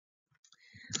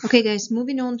Okay, guys,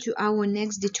 moving on to our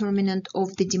next determinant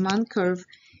of the demand curve,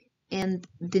 and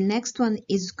the next one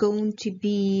is going to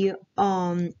be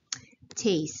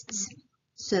tastes.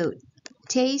 So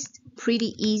taste,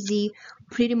 pretty easy.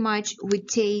 Pretty much with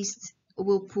taste,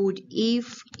 we'll put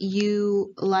if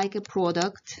you like a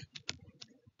product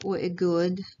or a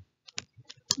good,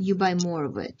 you buy more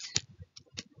of it.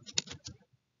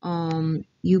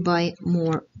 You buy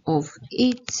more of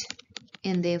it,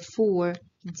 and therefore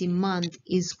demand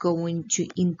is going to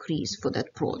increase for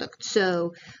that product.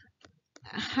 So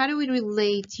how do we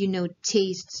relate,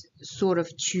 taste sort of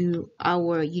to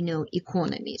our,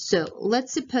 economy? So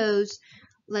let's suppose,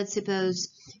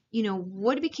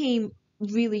 what became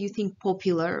really, you think,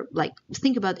 popular, like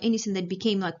think about anything that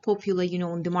became like popular,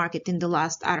 on the market in the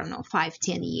last, I don't know,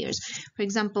 5-10 years. For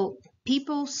example,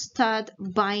 people start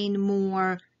buying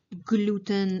more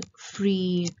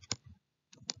gluten-free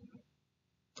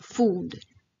food.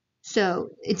 So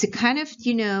it's a kind of,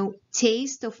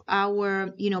 taste of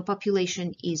our,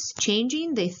 population is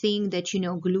changing. They think that,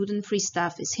 gluten-free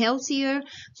stuff is healthier.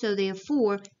 So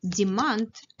therefore,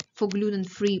 demand for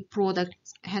gluten-free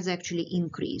products has actually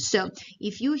increased. So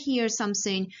if you hear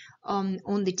something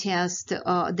on the test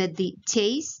that the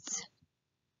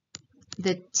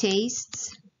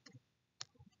tastes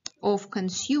of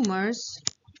consumers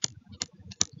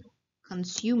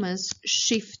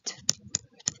shift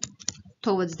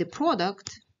towards the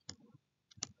product,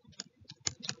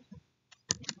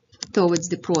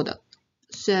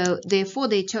 so therefore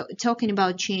they're talking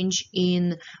about change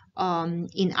in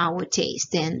our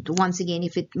taste. And once again,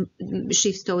 if it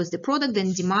shifts towards the product,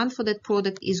 then demand for that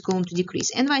product is going to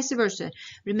decrease, and vice versa.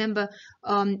 Remember,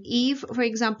 if, for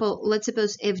example, let's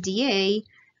suppose FDA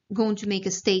going to make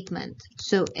a statement.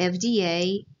 So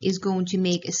FDA is going to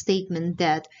make a statement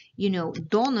that,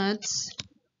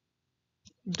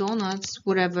 donuts,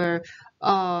 whatever,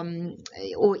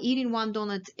 or eating one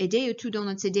donut a day or 2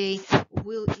 donuts a day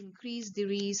will increase the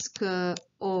risk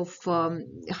of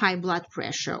high blood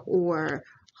pressure or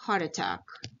heart attack.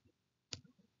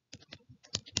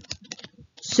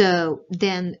 So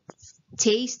then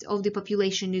taste of the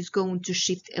population is going to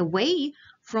shift away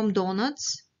from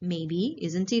donuts, maybe,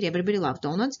 isn't it? Everybody loves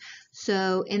donuts.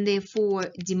 So, and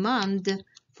therefore demand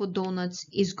for donuts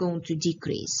is going to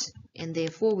decrease, and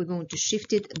therefore we're going to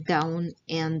shift it down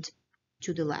and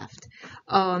to the left.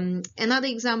 Another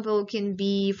example can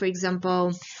be, for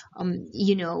example,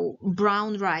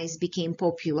 brown rice became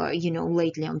popular,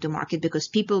 lately on the market because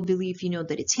people believe,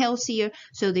 that it's healthier.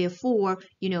 So therefore,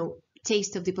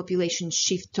 taste of the population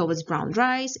shift towards brown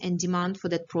rice, and demand for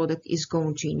that product is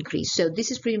going to increase. So this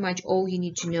is pretty much all you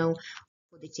need to know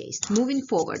for the taste. Moving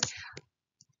forward,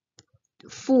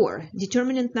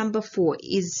 determinant number 4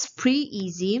 is pretty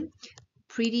easy,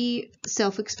 pretty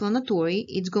self-explanatory.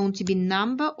 It's going to be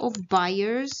number of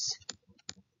buyers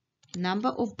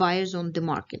on the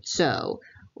market. So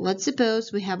let's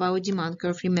suppose we have our demand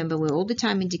curve. Remember, we all the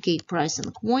time indicate price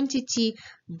and quantity.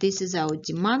 This is our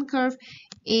demand curve,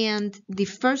 and the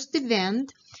first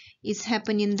event is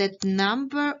happening that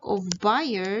number of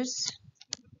buyers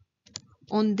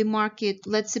on the market,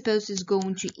 let's suppose, is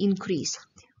going to increase.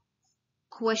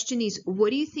 Question is, what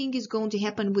do you think is going to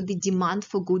happen with the demand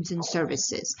for goods and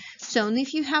services? So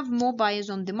if you have more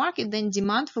buyers on the market, then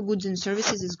demand for goods and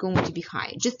services is going to be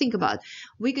higher. Just think about it.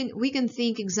 We can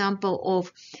think example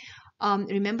of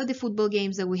remember the football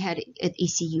games that we had at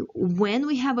ECU. When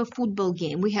we have a football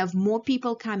game, we have more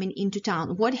people coming into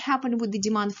town. What happened with the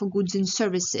demand for goods and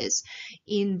services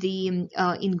in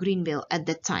Greenville at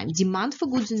that time? Demand for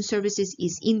goods and services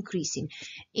is increasing,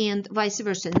 and vice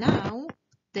versa. Now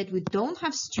that we don't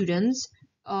have students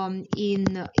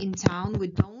in town, we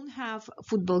don't have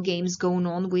football games going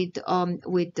on with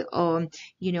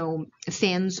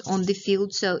fans on the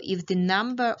field. So if the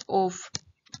number of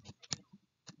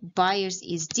buyers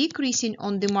is decreasing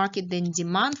on the market, then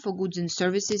demand for goods and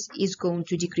services is going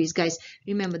to decrease. Guys,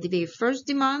 remember the very first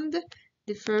demand,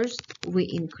 we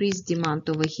increase demand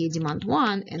over here, demand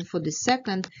 1, and for the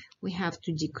second we have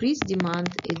to decrease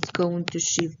demand. It's going to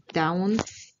shift down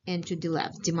and to the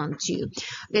left, demand 2.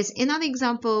 Guys, another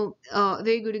example,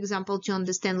 very good example to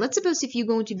understand. Let's suppose if you're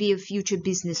going to be a future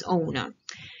business owner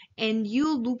and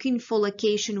you're looking for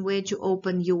location where to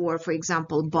open your, for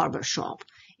example, barber shop,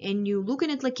 and you're looking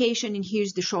at location, and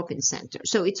here's the shopping center.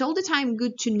 So it's all the time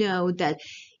good to know that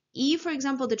if, for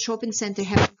example, the shopping center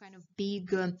has some kind of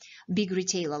big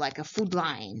retailer like a Food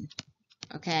Line,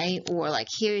 okay, or like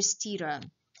here's Tira,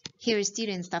 here is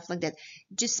student and stuff like that.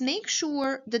 Just make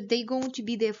sure that they're going to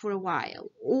be there for a while.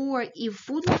 Or if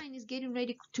Food Line is getting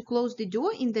ready to close the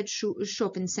door in that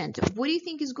shopping center, what do you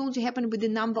think is going to happen with the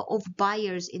number of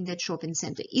buyers in that shopping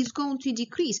center? It's going to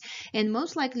decrease. And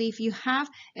most likely, if you have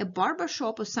a barber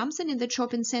shop or something in that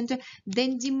shopping center,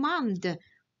 then demand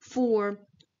for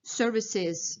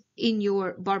services in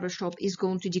your barbershop is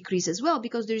going to decrease as well,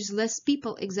 because there's less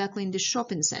people exactly in the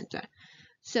shopping center.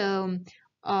 So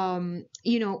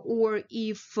or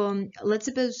if let's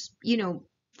suppose,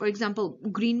 for example,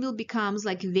 Greenville becomes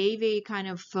like very kind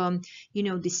of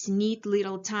this neat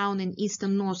little town in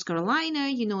eastern North Carolina.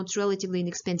 It's relatively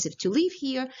inexpensive to live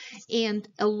here, and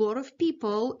a lot of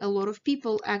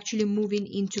people actually moving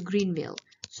into Greenville.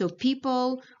 So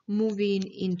people moving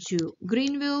into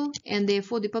Greenville, and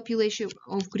therefore the population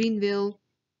of Greenville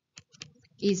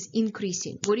is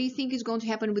increasing. What do you think is going to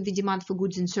happen with the demand for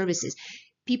goods and services?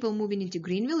 People moving into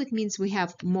Greenville, it means we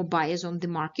have more buyers on the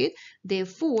market.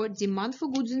 Therefore, demand for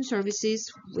goods and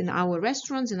services in our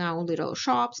restaurants and our little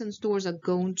shops and stores are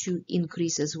going to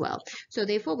increase as well. So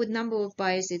therefore, with number of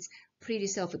buyers, it's pretty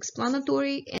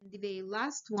self-explanatory. And the very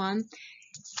last one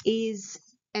is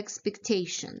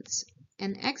expectations.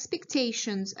 And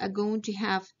expectations are going to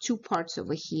have two parts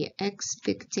over here.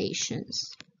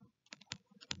 Expectations.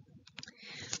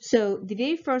 So the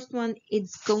very first one,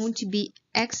 it's going to be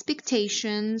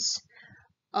expectations.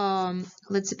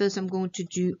 Let's suppose I'm going to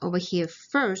do over here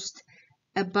first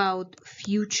about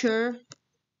future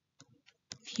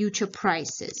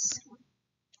prices.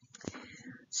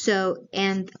 So,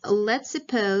 and let's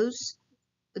suppose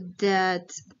that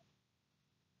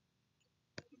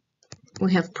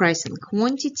we have price and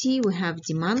quantity, we have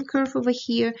demand curve over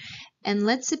here, and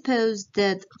let's suppose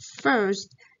that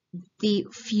first the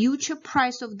future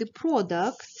price of the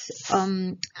product,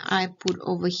 I put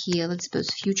over here, let's suppose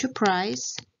future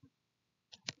price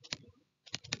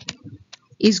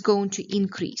is going to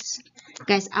increase.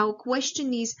 Guys, our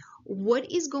question is,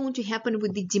 what is going to happen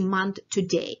with the demand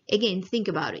today? Again, think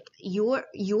about it. You're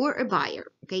a buyer,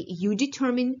 okay? You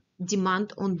determine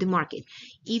demand on the market.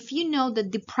 If you know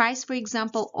that the price, for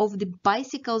example, of the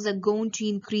bicycles are going to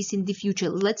increase in the future,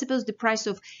 let's suppose the price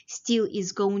of steel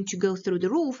is going to go through the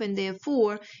roof, and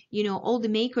therefore, all the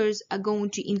makers are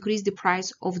going to increase the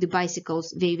price of the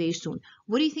bicycles very, very soon.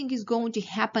 What do you think is going to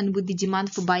happen with the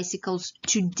demand for bicycles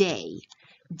today?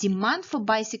 Demand for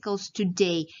bicycles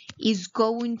today is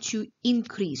going to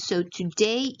increase. So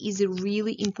today is a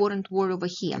really important word over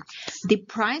here. The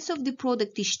price of the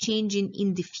product is changing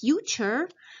in the future.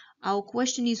 Our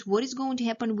question is, what is going to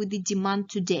happen with the demand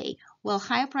today? Well,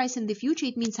 higher price in the future,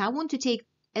 it means I want to take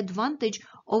advantage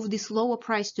of this lower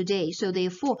price today. So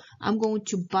therefore, I'm going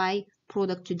to buy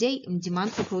product today, and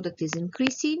demand for product is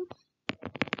increasing.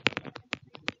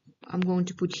 I'm going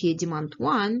to put here demand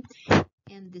 1.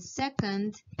 And the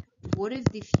second, what if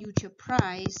the future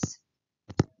price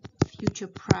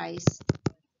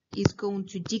is going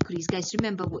to decrease? Guys,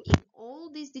 remember, in all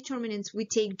these determinants, we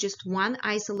take just one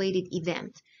isolated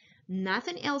event.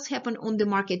 Nothing else happened on the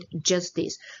market, just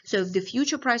this. So if the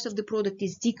future price of the product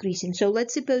is decreasing, so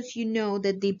let's suppose you know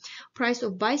that the price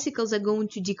of bicycles are going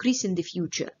to decrease in the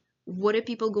future. What are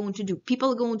people going to do?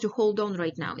 People are going to hold on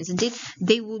right now, isn't it?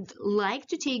 They would like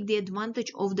to take the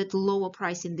advantage of that lower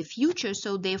price in the future.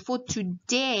 So therefore,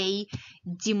 today,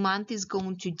 demand is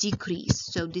going to decrease.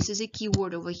 So this is a key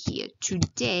word over here.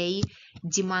 Today,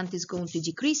 demand is going to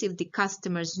decrease if the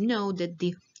customers know that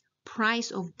the price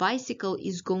of bicycle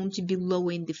is going to be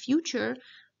lower in the future.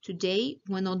 Today,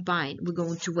 we're not buying. We're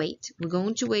going to wait. We're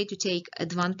going to wait to take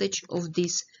advantage of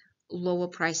this lower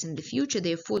price in the future.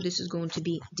 Therefore, this is going to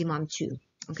be demand 2.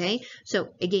 Okay, so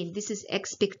again, this is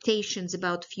expectations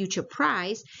about future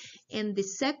price. And the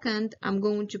second, I'm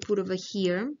going to put over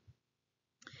here,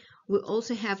 we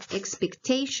also have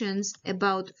expectations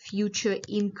about future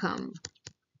income.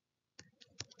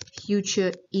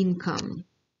 Future income.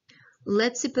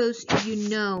 Let's suppose you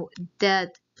know that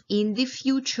in the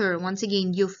future, once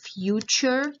again, your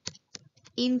future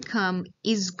income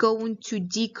is going to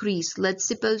decrease. Let's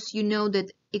suppose you know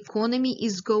that economy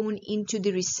is going into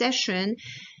the recession,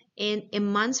 and a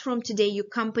month from today your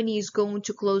company is going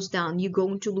to close down. You're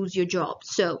going to lose your job.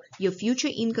 So your future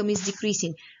income is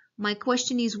decreasing. My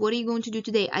question is, what are you going to do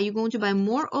today? Are you going to buy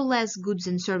more or less goods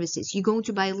and services? You're going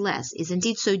to buy less, isn't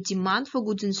it? So demand for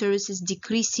goods and services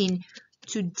decreasing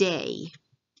today.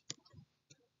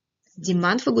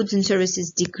 Demand for goods and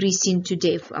services decreasing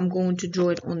today. I'm going to draw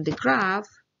it on the graph.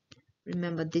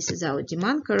 Remember, this is our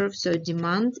demand curve. So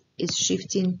demand is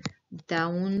shifting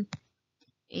down,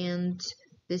 and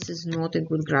this is not a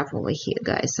good graph over here,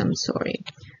 guys. I'm sorry.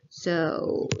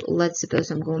 So let's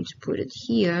suppose I'm going to put it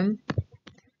here.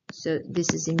 So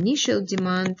this is initial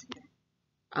demand.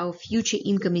 Our future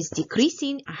income is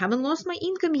decreasing. I haven't lost my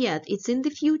income yet. It's in the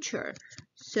future.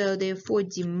 So therefore,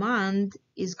 demand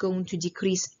is going to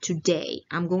decrease today.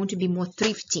 I'm going to be more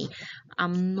thrifty.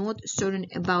 I'm not certain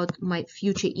about my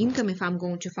future income if I'm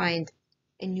going to find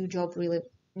a new job really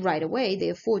right away.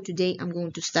 Therefore, today I'm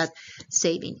going to start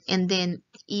saving. And then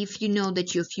if you know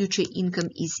that your future income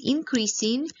is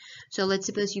increasing, so let's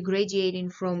suppose you're graduating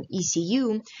from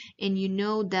ECU and you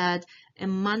know that a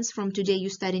month from today you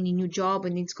start in a new job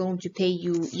and it's going to pay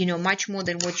you, much more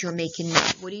than what you're making now.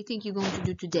 What do you think you're going to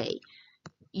do today?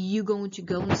 You're going to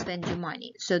go and spend your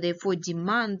money. So therefore,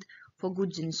 demand for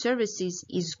goods and services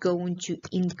is going to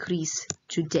increase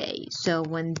today. So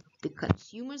when the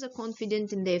consumers are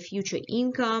confident in their future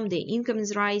income, their income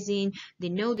is rising, they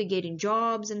know they're getting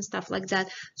jobs and stuff like that,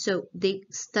 so they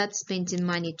start spending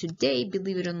money today,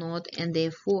 believe it or not, and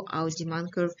therefore our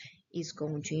demand curve is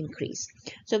going to increase.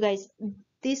 So guys,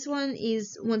 this one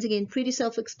is once again pretty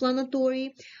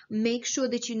self-explanatory. Make sure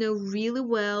that you know really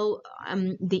well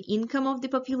the income of the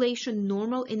population,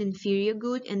 normal and inferior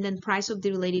good, and then price of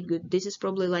the related good. This is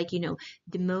probably like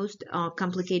the most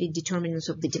complicated determinants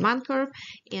of the demand curve,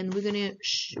 and we're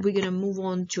gonna move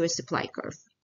on to a supply curve.